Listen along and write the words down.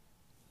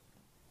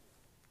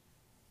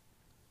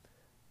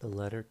The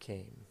letter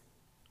came,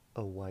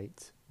 a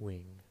white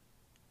wing.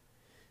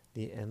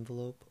 The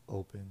envelope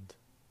opened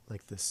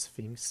like the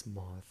sphinx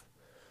moth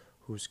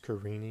whose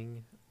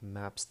careening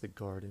maps the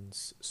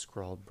garden's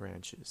scrawled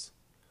branches,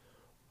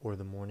 or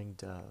the morning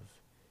dove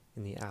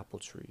in the apple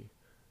tree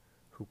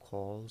who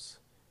calls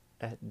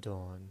at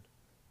dawn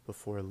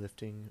before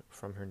lifting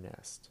from her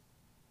nest.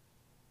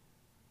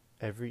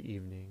 Every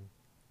evening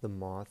the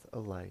moth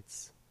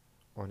alights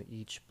on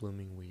each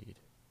blooming weed.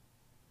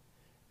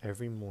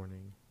 Every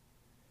morning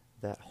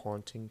that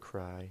haunting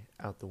cry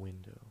out the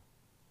window.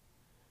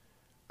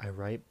 I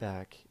write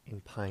back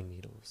in pine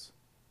needles,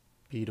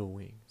 beetle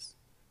wings,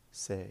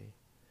 say,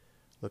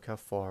 look how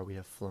far we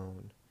have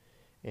flown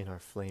in our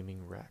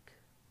flaming wreck.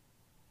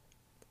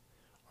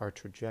 Our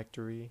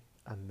trajectory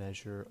a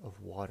measure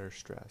of water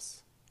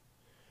stress,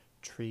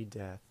 tree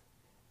death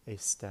a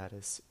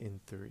status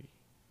in three,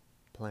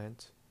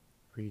 plant,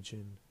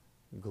 region,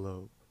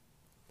 globe,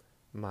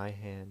 my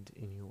hand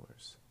in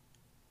yours.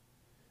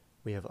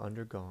 We have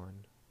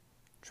undergone,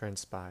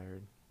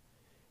 transpired,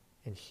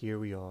 and here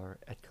we are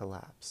at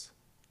collapse.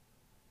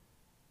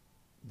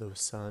 Though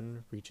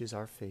sun reaches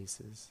our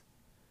faces,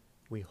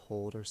 we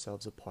hold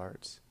ourselves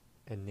apart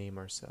and name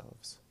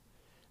ourselves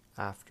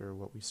after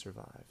what we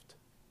survived.